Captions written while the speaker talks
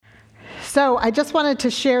So I just wanted to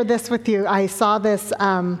share this with you. I saw this,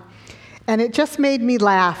 and it just made me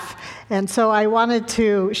laugh. And so I wanted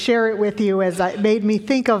to share it with you as it made me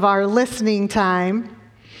think of our listening time.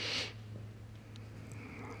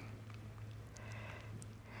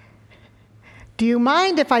 Do you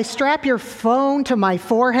mind if I strap your phone to my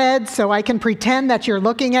forehead so I can pretend that you're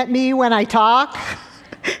looking at me when I talk?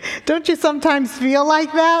 Don't you sometimes feel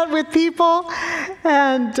like that with people?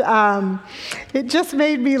 And it just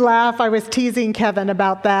made me laugh. I was teasing Kevin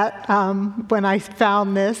about that when I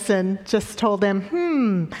found this and just told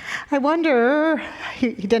him, I wonder.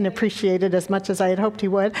 He didn't appreciate it as much as I had hoped he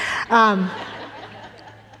would. But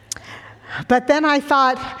then I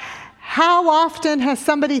thought, how often has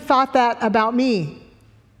somebody thought that about me?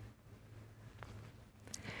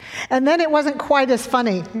 And then it wasn't quite as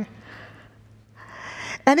funny.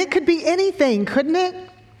 And it could be anything, couldn't it?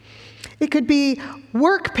 It could be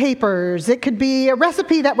work papers. It could be a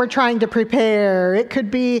recipe that we're trying to prepare. It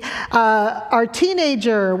could be our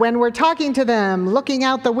teenager when we're talking to them, looking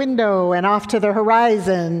out the window and off to the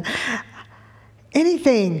horizon.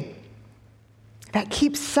 Anything that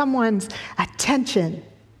keeps someone's attention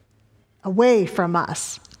away from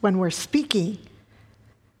us when we're speaking.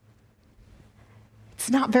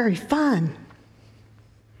 It's not very fun.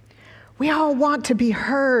 We all want to be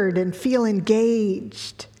heard and feel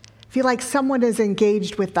engaged, feel like someone is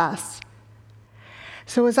engaged with us.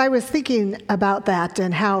 So as I was thinking about that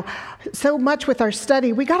and how so much with our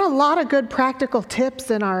study, we got a lot of good practical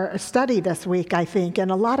tips in our study this week, I think,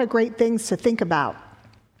 and a lot of great things to think about.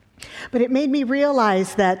 But it made me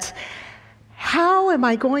realize that how am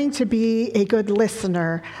I going to be a good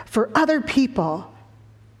listener for other people?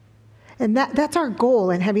 And that's our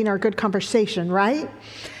goal in having our good conversation, right?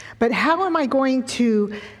 But how am I going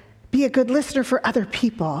to be a good listener for other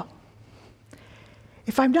people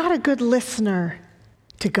if I'm not a good listener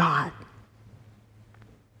to God?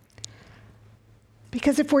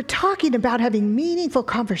 Because if we're talking about having meaningful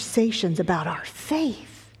conversations about our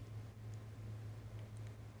faith,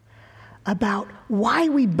 about why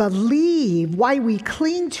we believe, why we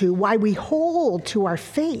cling to, why we hold to our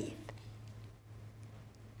faith,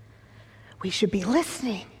 we should be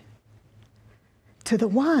listening to the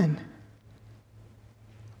one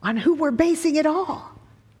on who we're basing it all.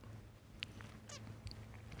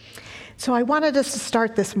 So I wanted us to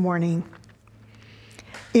start this morning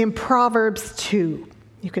in Proverbs 2.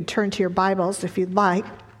 You can turn to your Bibles if you'd like.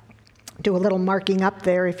 Do a little marking up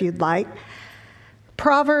there if you'd like.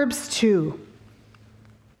 Proverbs 2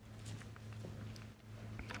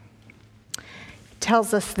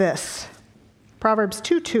 tells us this. Proverbs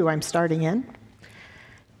 2:2 I'm starting in.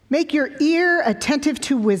 Make your ear attentive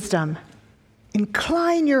to wisdom.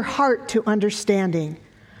 Incline your heart to understanding.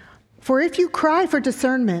 For if you cry for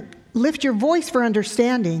discernment, lift your voice for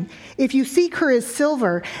understanding. If you seek her as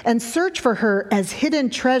silver and search for her as hidden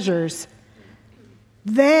treasures,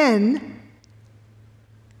 then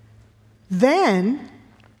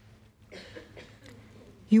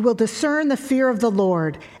you will discern the fear of the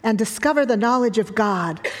Lord and discover the knowledge of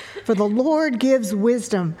God. For the Lord gives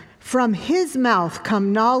wisdom. From his mouth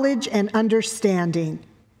come knowledge and understanding.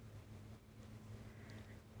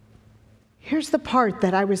 Here's the part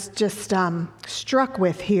that I was just struck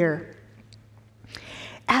with here.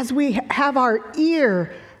 As we have our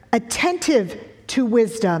ear attentive to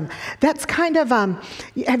wisdom, that's kind of,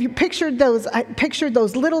 have you pictured those? I pictured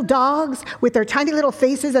those little dogs with their tiny little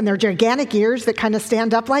faces and their gigantic ears that kind of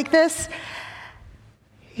stand up like this.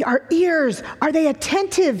 Our ears, are they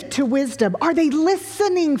attentive to wisdom? Are they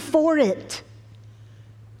listening for it?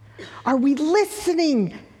 Are we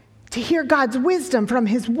listening to hear God's wisdom from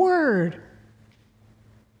his word?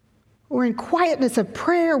 Or in quietness of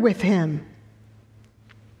prayer with him?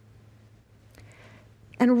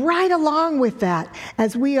 And right along with that,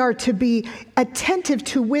 as we are to be attentive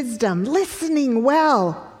to wisdom, listening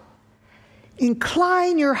well,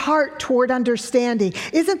 incline your heart toward understanding.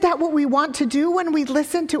 Isn't that what we want to do when we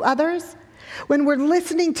listen to others? When we're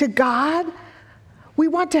listening to God, we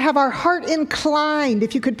want to have our heart inclined,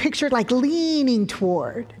 if you could picture like leaning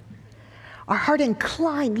toward. Our heart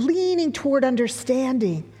inclined, leaning toward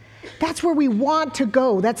understanding. That's where we want to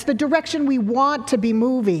go. That's the direction we want to be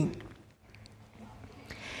moving.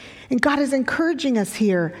 And God is encouraging us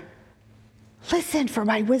here. Listen for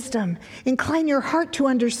my wisdom. Incline your heart to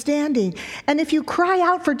understanding. And if you cry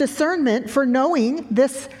out for discernment, for knowing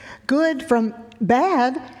this good from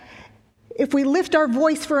bad, if we lift our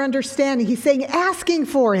voice for understanding, he's saying, asking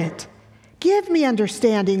for it. Give me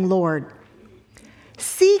understanding, Lord.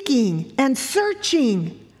 Seeking and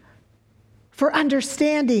searching for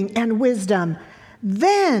understanding and wisdom.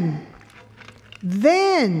 Then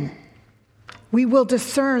we will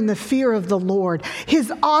discern the fear of the Lord,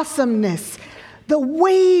 his awesomeness, the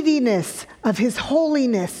weightiness of his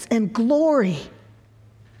holiness and glory.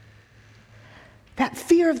 That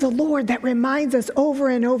fear of the Lord that reminds us over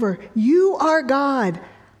and over, you are God,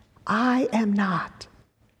 I am not.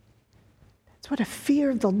 That's what a fear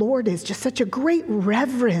of the Lord is, just such a great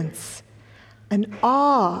reverence, an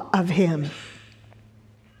awe of him.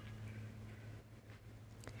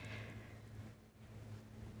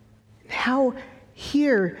 How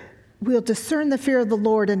here we'll discern the fear of the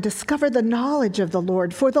Lord and discover the knowledge of the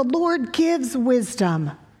Lord. For the Lord gives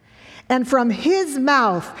wisdom, and from his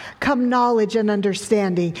mouth come knowledge and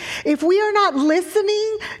understanding. If we are not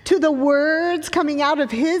listening to the words coming out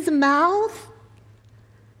of his mouth,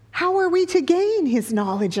 how are we to gain his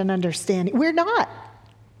knowledge and understanding? We're not.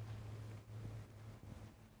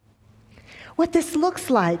 What this looks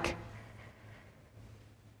like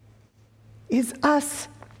is us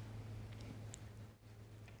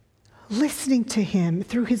listening to him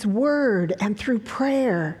through his word and through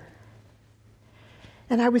prayer.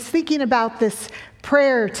 And I was thinking about this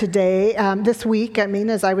prayer today, this week,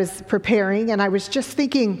 as I was preparing, and I was just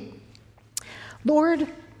thinking, Lord,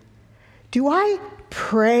 do I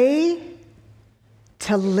pray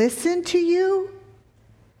to listen to you,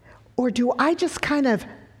 or do I just kind of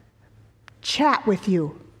chat with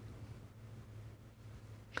you?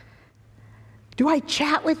 Do I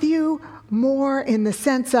chat with you more in the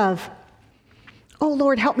sense of, oh,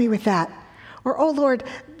 Lord, help me with that. Or, oh, Lord,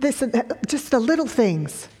 this and that, just the little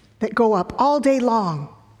things that go up all day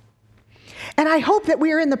long. And I hope that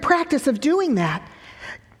we are in the practice of doing that.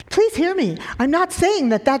 Please hear me. I'm not saying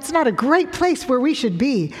that that's not a great place where we should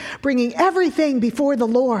be, bringing everything before the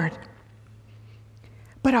Lord.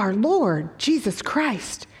 But our Lord, Jesus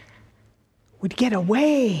Christ, would get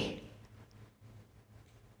away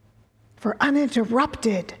for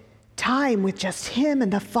uninterrupted time with just him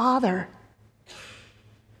and the Father,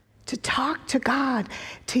 to talk to God,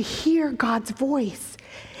 to hear God's voice.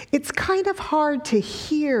 It's kind of hard to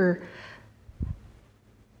hear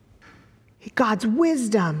God's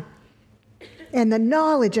wisdom and the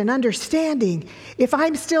knowledge and understanding if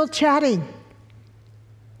I'm still chatting.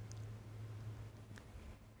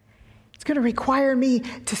 It's going to require me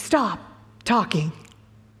to stop talking.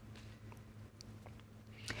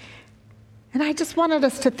 And I just wanted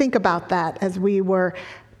us to think about that as we were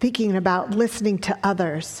thinking about listening to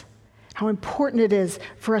others, how important it is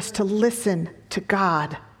for us to listen to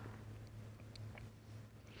God.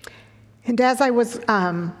 And as I was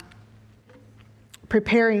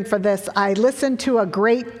preparing for this, I listened to a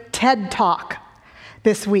great TED Talk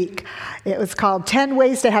this week. It was called 10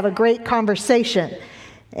 Ways to Have a Great Conversation,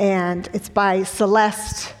 and it's by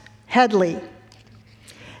Celeste Headlee.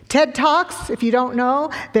 TED Talks, if you don't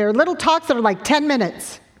know, they're little talks that are like 10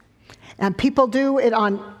 minutes. And people do it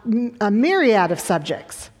on a myriad of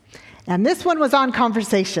subjects. And this one was on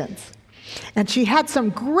conversations. And she had some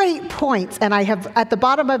great points. And I have, at the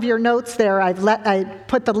bottom of your notes there, I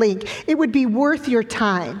put the link. It would be worth your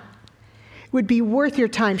time. It would be worth your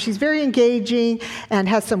time. She's very engaging and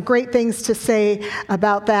has some great things to say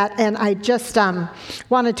about that. And I just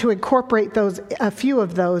wanted to incorporate a few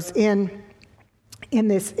of those in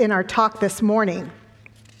our talk this morning.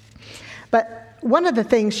 But one of the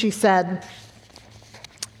things she said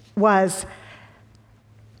was,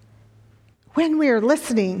 when we are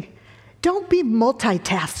listening, don't be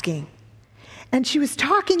multitasking. And she was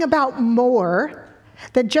talking about more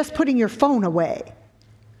than just putting your phone away.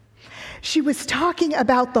 She was talking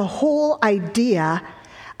about the whole idea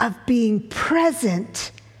of being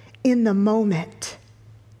present in the moment.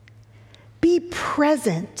 Be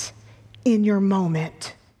present in your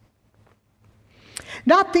moment.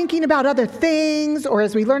 Not thinking about other things, or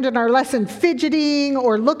as we learned in our lesson, fidgeting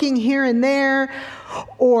or looking here and there,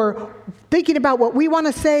 or thinking about what we want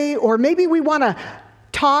to say, or maybe we want to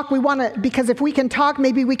talk, because if we can talk,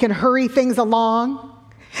 maybe we can hurry things along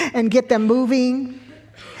and get them moving,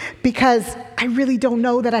 because I really don't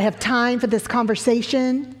know that I have time for this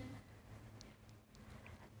conversation.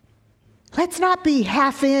 Let's not be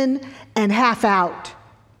half in and half out.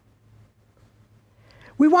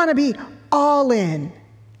 We want to be all in.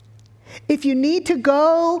 If you need to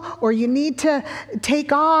go or you need to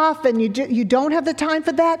take off and you don't have the time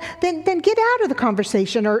for that, then get out of the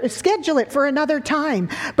conversation or schedule it for another time.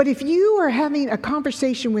 But if you are having a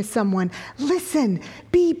conversation with someone, listen,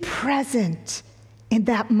 be present in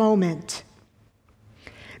that moment.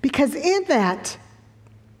 Because in that,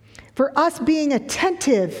 for us being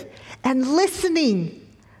attentive and listening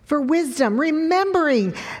for wisdom,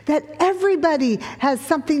 remembering that everybody has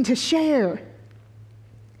something to share.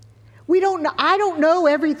 I don't know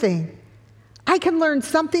everything. I can learn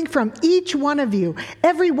something from each one of you,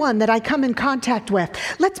 every one that I come in contact with.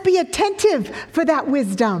 Let's be attentive for that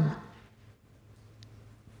wisdom.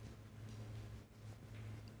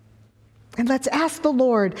 And let's ask the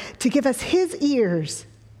Lord to give us his ears,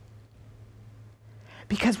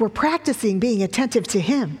 because we're practicing being attentive to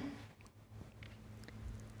him.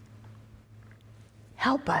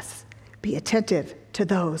 Help us be attentive to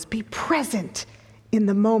those. Be present in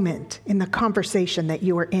the moment, in the conversation that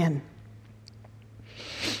you are in.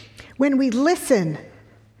 When we listen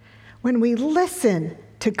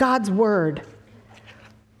to God's word,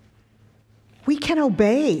 we can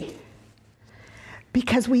obey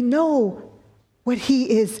because we know what he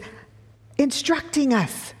is instructing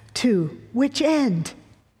us to, which end.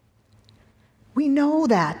 We know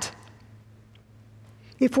that.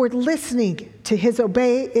 If we're listening to his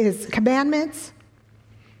commandments,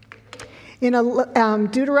 in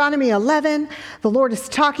Deuteronomy 11, the Lord is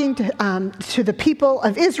talking to the people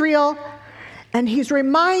of Israel, and he's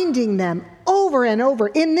reminding them over and over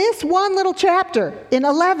in this one little chapter, in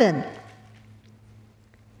 11.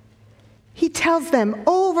 He tells them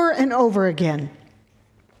over and over again,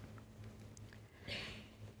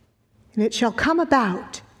 and it shall come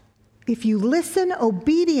about, if you listen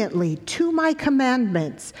obediently to my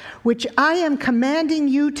commandments, which I am commanding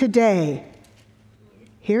you today,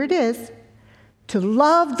 here it is, to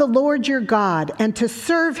love the Lord your God and to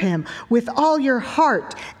serve him with all your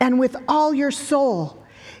heart and with all your soul.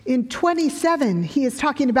 In 27, he is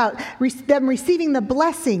talking about them receiving the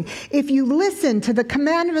blessing. If you listen to the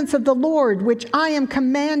commandments of the Lord, which I am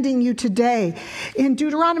commanding you today. In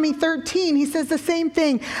Deuteronomy 13, he says the same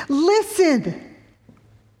thing. Listen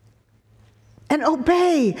and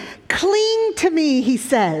obey. Cling to me, he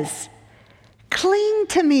says. Cling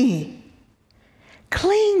to me.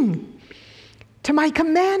 Cling to my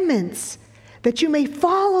commandments, that you may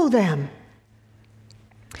follow them,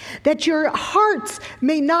 that your hearts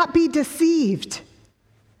may not be deceived,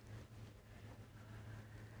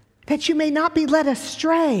 that you may not be led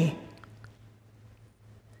astray.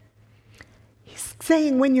 He's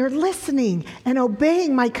saying when you're listening and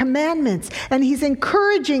obeying my commandments, and he's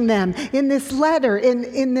encouraging them in this letter,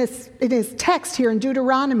 in his text here in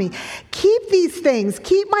Deuteronomy, keep these things,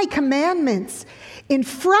 keep my commandments in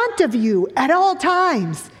front of you at all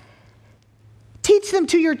times. Teach them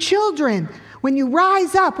to your children when you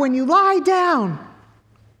rise up, when you lie down,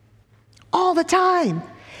 all the time.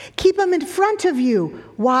 Keep them in front of you.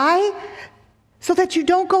 Why? So that you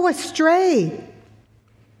don't go astray,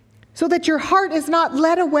 so that your heart is not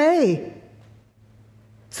led away,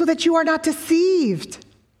 so that you are not deceived.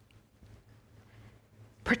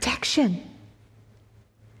 Protection.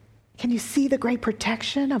 Can you see the great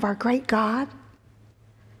protection of our great God?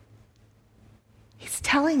 He's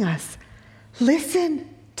telling us, listen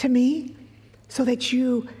to me so that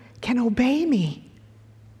you can obey me.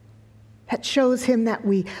 That shows him that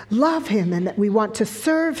we love him and that we want to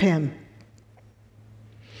serve him.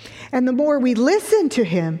 And the more we listen to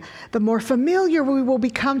him, the more familiar we will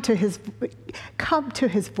come to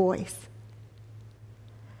his voice.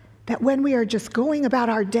 That when we are just going about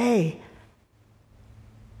our day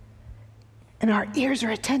and our ears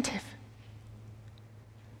are attentive,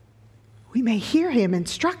 we may hear him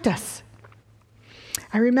instruct us.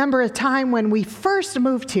 I remember a time when we first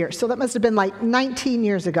moved here, so that must have been like 19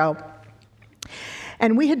 years ago.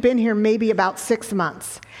 And we had been here maybe about 6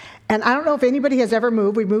 months. And I don't know if anybody has ever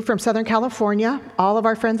moved. We moved from Southern California, all of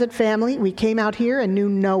our friends and family. We came out here and knew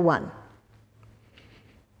no one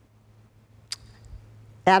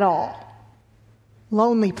at all.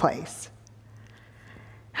 Lonely place.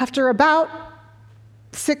 After about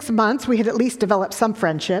 6 months, we had at least developed some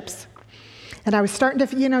friendships. And I was starting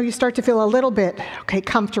to, you start to feel a little bit,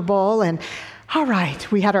 comfortable. And all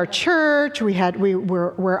right, we had our church,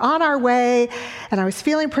 we're on our way, and I was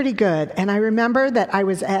feeling pretty good. And I remember that I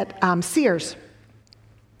was at Sears.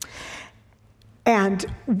 And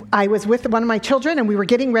I was with one of my children, and we were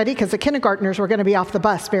getting ready because the kindergartners were going to be off the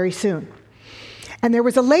bus very soon. And there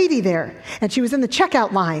was a lady there, and she was in the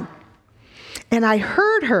checkout line. And I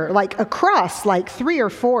heard her, across 3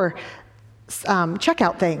 or 4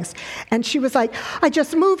 checkout things. And she was like, I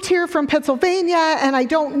just moved here from Pennsylvania and I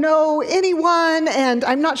don't know anyone and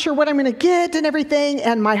I'm not sure what I'm going to get and everything.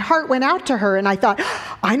 And my heart went out to her and I thought,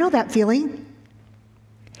 I know that feeling.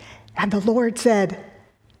 And the Lord said,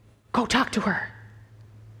 go talk to her.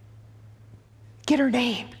 Get her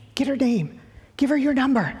name. Give her your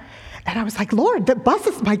number. And I was like, Lord,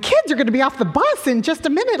 my kids are going to be off the bus in just a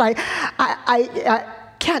minute. I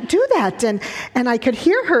can't do that. And I could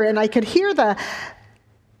hear her, and I could hear the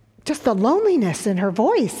loneliness in her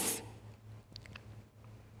voice.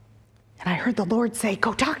 And I heard the Lord say,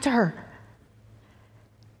 go talk to her.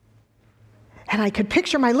 And I could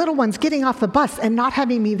picture my little ones getting off the bus and not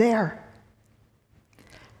having me there.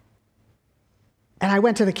 And I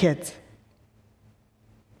went to the kids.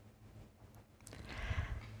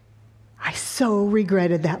 I so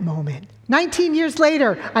regretted that moment. 19 years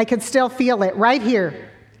later, I can still feel it right here.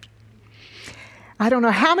 I don't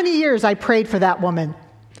know how many years I prayed for that woman.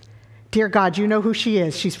 Dear God, you know who she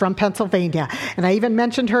is. She's from Pennsylvania. And I even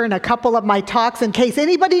mentioned her in a couple of my talks in case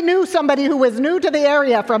anybody knew somebody who was new to the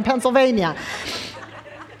area from Pennsylvania.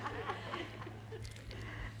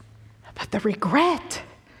 But the regret,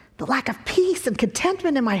 the lack of peace and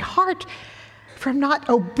contentment in my heart from not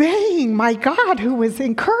obeying my God who was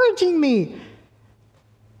encouraging me.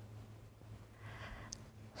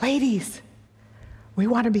 Ladies, we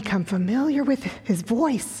want to become familiar with his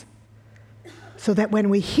voice so that when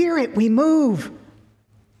we hear it, we move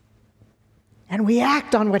and we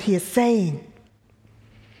act on what he is saying.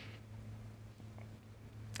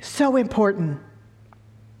 So important.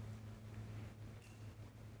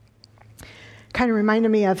 Kind of reminded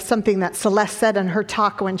me of something that Celeste said in her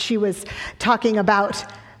talk when she was talking about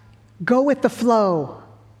go with the flow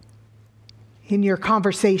in your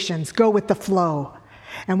conversations. Go with the flow.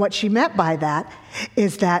 And what she meant by that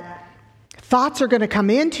is that thoughts are going to come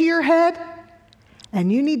into your head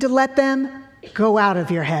and you need to let them go out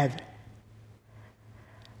of your head.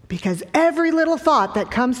 Because every little thought that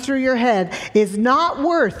comes through your head is not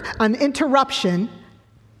worth an interruption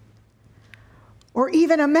or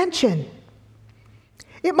even a mention.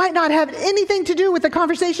 It might not have anything to do with the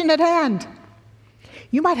conversation at hand.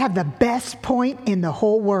 You might have the best point in the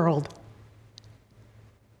whole world.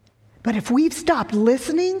 But if we've stopped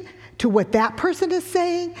listening to what that person is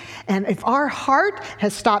saying, and if our heart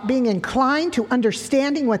has stopped being inclined to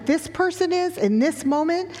understanding what this person is in this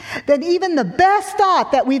moment, then even the best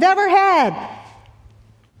thought that we've ever had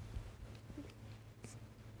is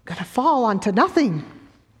going to fall onto nothing.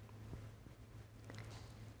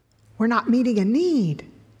 We're not meeting a need.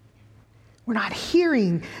 We're not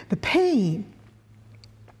hearing the pain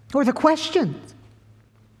or the questions.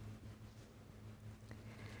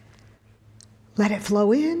 Let it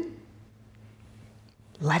flow in.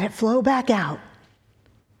 Let it flow back out.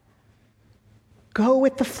 Go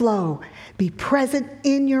with the flow. Be present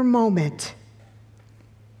in your moment.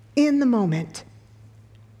 In the moment.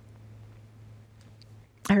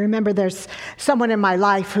 I remember there's someone in my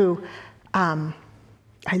life who I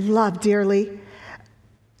love dearly.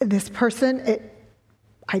 This person,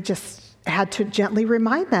 I just had to gently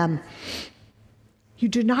remind them. You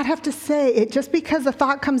do not have to say it. Just because a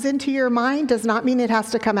thought comes into your mind does not mean it has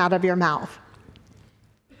to come out of your mouth.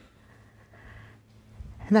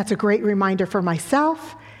 And that's a great reminder for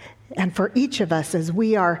myself and for each of us as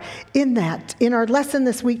we are in that. In our lesson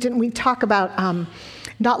this week, didn't we talk about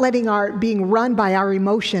not letting being run by our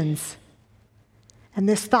emotions? And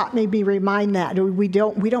this thought made me remind that we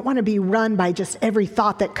don't want to be run by just every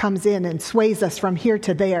thought that comes in and sways us from here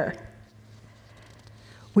to there.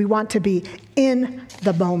 We want to be in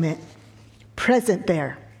the moment, present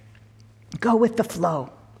there. Go with the flow.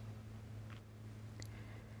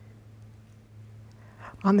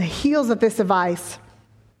 On the heels of this advice,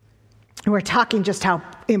 we're talking just how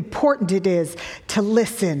important it is to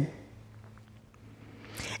listen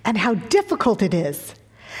and how difficult it is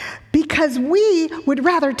because we would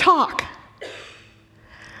rather talk.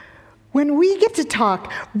 When we get to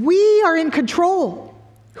talk, we are in control.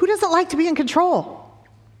 Who doesn't like to be in control?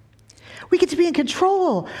 We get to be in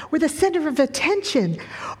control. We're the center of attention.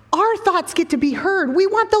 Our thoughts get to be heard. We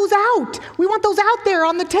want those out. We want those out there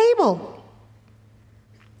on the table.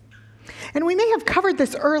 And we may have covered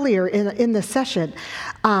this earlier in the session,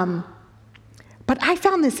 but I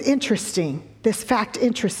found this fact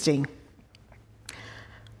interesting.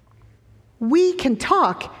 We can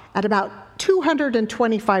talk at about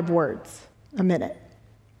 225 words a minute,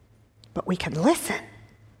 but we can listen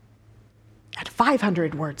at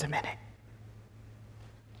 500 words a minute.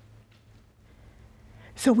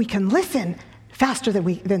 So we can listen faster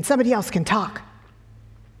than somebody else can talk.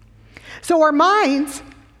 So our minds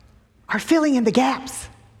are filling in the gaps.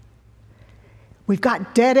 We've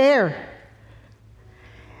got dead air.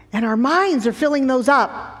 And our minds are filling those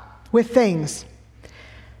up with things.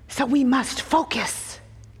 So we must focus.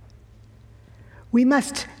 We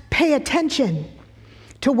must pay attention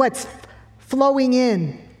to what's flowing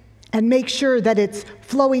in and make sure that it's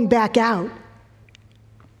flowing back out.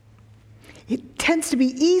 It tends to be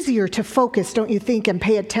easier to focus, don't you think, and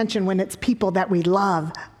pay attention when it's people that we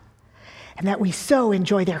love and that we so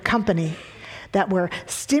enjoy their company. that we're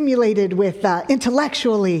stimulated with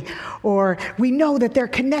intellectually, or we know that they're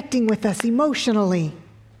connecting with us emotionally.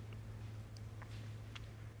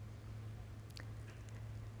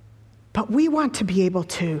 But we want to be able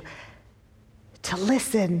to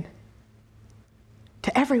listen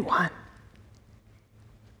to everyone.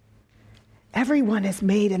 Everyone is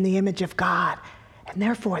made in the image of God, and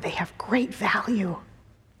therefore they have great value.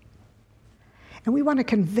 And we want to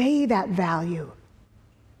convey that value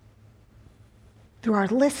through our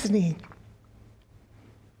listening.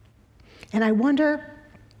 And I wonder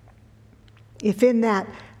if in that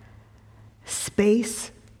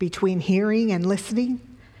space between hearing and listening,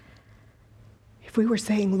 if we were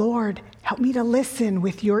saying, Lord, help me to listen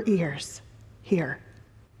with your ears here.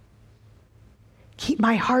 Keep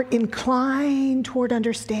my heart inclined toward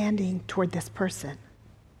understanding toward this person.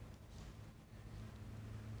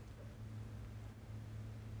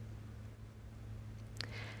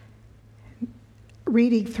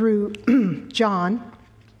 Reading through John,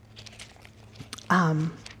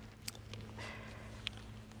 and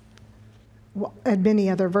many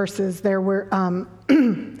other verses, there were,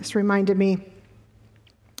 this reminded me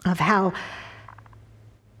of how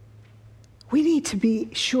we need to be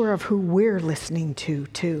sure of who we're listening to,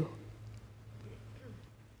 too.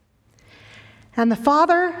 And the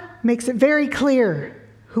Father makes it very clear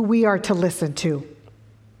who we are to listen to.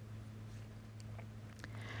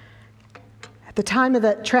 At the time of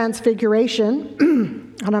the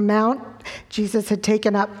Transfiguration on a mount, Jesus had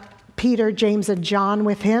taken up Peter, James, and John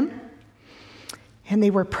with him, and they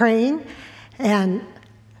were praying, and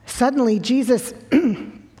suddenly Jesus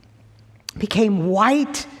became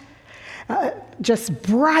white, just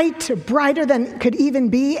brighter than could even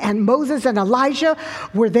be, and Moses and Elijah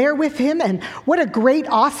were there with him, and what a great,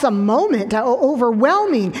 awesome moment,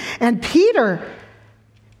 overwhelming. And Peter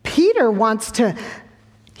wants to,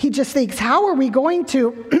 he just thinks, how are we going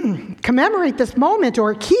to commemorate this moment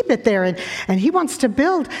or keep it there? And he wants to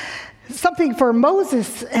build something for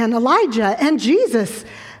Moses and Elijah and Jesus.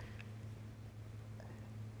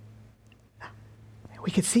 We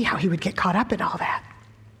could see how he would get caught up in all that.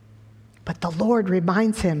 But the Lord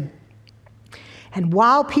reminds him. And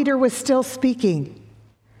while Peter was still speaking,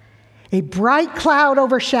 a bright cloud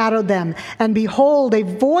overshadowed them, and behold, a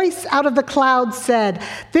voice out of the cloud said,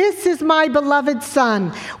 "This is my beloved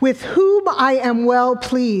Son, with whom I am well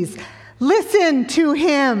pleased. Listen to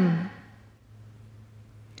him."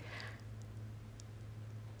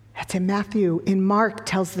 That's in Matthew. In Mark,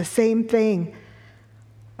 tells the same thing.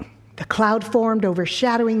 The cloud formed,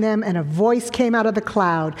 overshadowing them, and a voice came out of the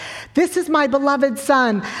cloud. "This is my beloved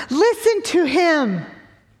Son. Listen to him."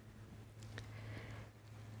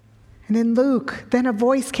 And in Luke, then a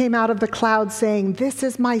voice came out of the cloud saying, "This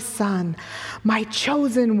is my Son, my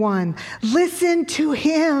chosen one. Listen to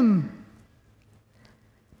him."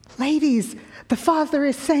 Ladies, the Father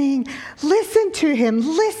is saying, listen to him.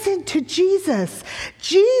 Listen to Jesus.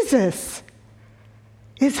 Jesus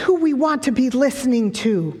is who we want to be listening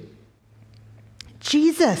to.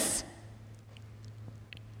 Jesus.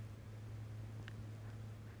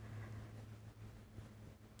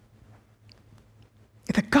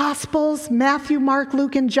 The Gospels, Matthew, Mark,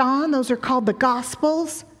 Luke, and John, those are called the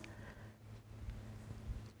Gospels.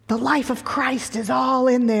 The life of Christ is all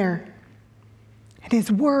in there. And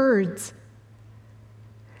his words.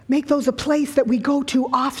 Make those a place that we go to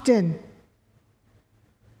often.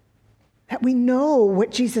 That we know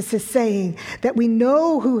what Jesus is saying. That we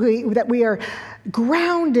know that we are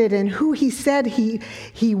grounded in who he said he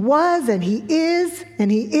was and he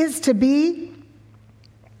is to be.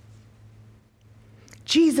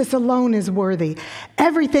 Jesus alone is worthy.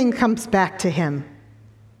 Everything comes back to him.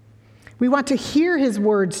 We want to hear his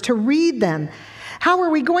words, to read them. How are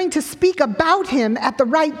we going to speak about him at the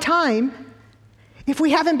right time if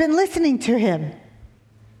we haven't been listening to him?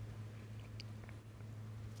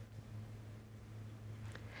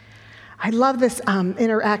 I love this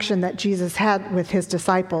interaction that Jesus had with his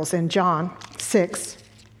disciples in John 6.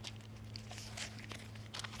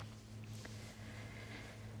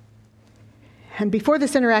 And before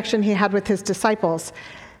this interaction he had with his disciples,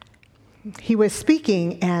 he was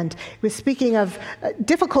speaking, and he was speaking of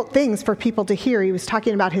difficult things for people to hear. He was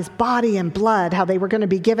talking about his body and blood, how they were going to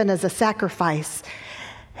be given as a sacrifice,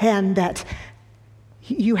 and that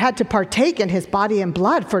you had to partake in his body and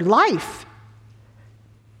blood for life,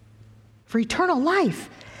 for eternal life.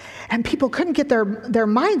 And people couldn't get their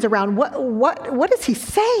minds around what is he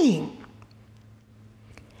saying?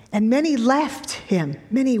 And many left him.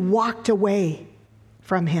 Many walked away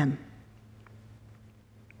from him.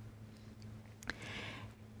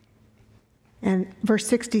 And verse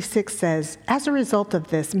 66 says, as a result of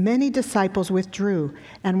this, many disciples withdrew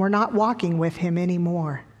and were not walking with him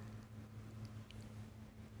anymore.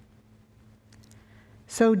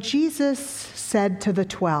 So Jesus said to the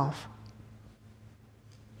 12,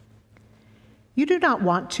 you do not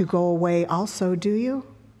want to go away also, do you?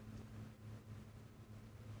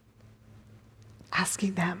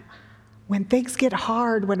 Asking them, when things get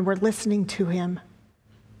hard, when we're listening to him,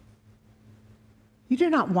 you do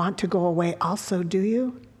not want to go away also, do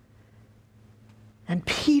you? And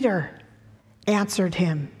Peter answered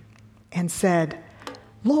him and said,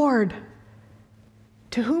 Lord,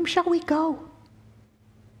 to whom shall we go?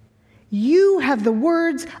 You have the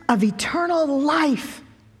words of eternal life.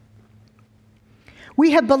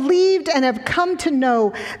 We have believed and have come to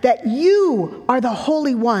know that you are the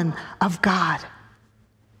Holy One of God.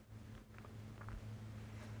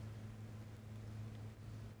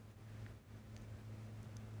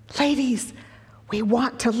 Ladies, we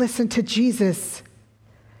want to listen to Jesus.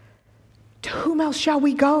 To whom else shall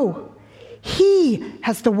we go? He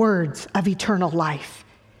has the words of eternal life.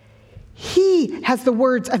 He has the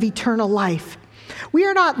words of eternal life. We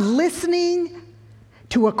are not listening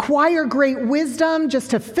to acquire great wisdom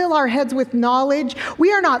just to fill our heads with knowledge.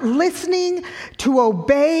 We are not listening to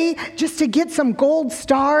obey just to get some gold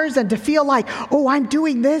stars and to feel like, oh, I'm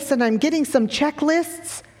doing this and I'm getting some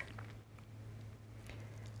checklists.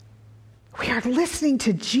 We are listening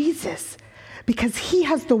to Jesus because he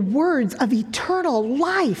has the words of eternal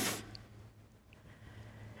life.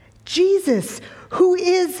 Jesus, who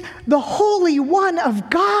is the Holy One of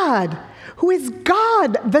God, who is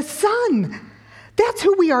God the Son. That's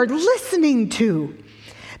who we are listening to.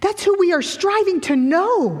 That's who we are striving to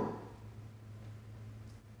know.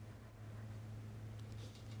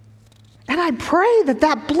 And I pray that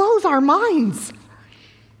that blows our minds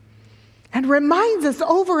and reminds us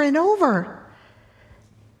over and over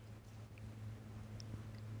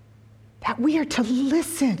that we are to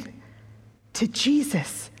listen to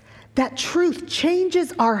Jesus. That truth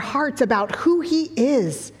changes our hearts about who he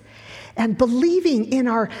is, and believing in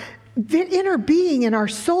our inner being, in our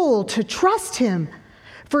soul, to trust him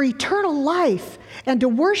for eternal life and to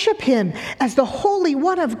worship him as the Holy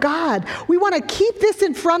One of God. We want to keep this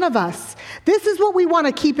in front of us. This is what we want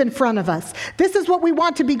to keep in front of us. This is what we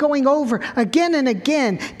want to be going over again and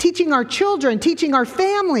again, teaching our children, teaching our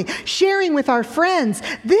family, sharing with our friends.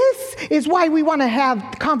 This is why we want to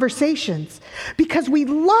have conversations, because we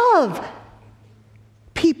love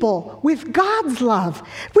people with God's love.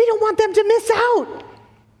 We don't want them to miss out.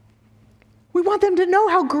 We want them to know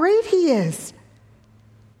how great he is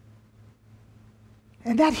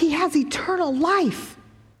and that he has eternal life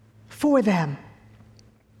for them.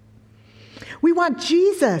 We want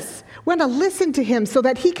Jesus. We want to listen to him so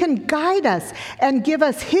that he can guide us and give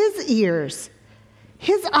us his ears,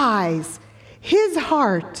 his eyes, his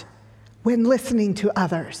heart when listening to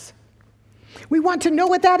others. We want to know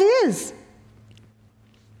what that is.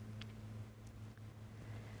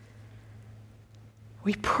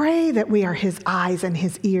 We pray that we are his eyes and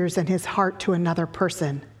his ears and his heart to another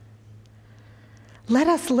person. Let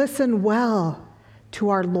us listen well to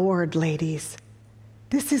our Lord, ladies.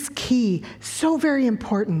 This is key, so very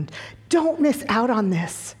important. Don't miss out on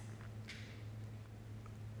this.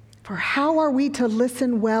 For how are we to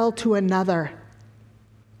listen well to another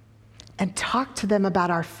and talk to them about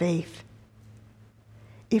our faith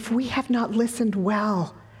if we have not listened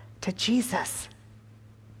well to Jesus?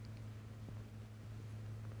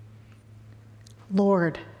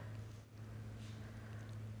 Lord,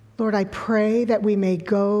 I pray that we may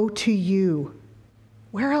go to you.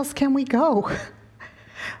 Where else can we go?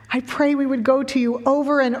 I pray we would go to you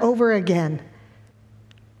over and over again.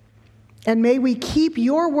 And may we keep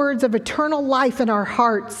your words of eternal life in our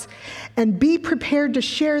hearts and be prepared to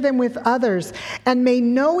share them with others. And may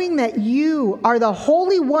knowing that you are the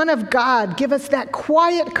Holy One of God give us that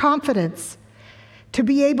quiet confidence to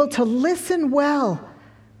be able to listen well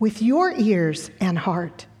with your ears and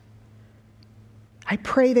heart. I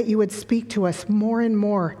pray that you would speak to us more and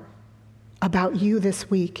more about you this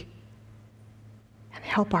week and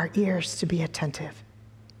help our ears to be attentive.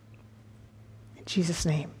 In Jesus'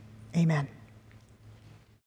 name, amen.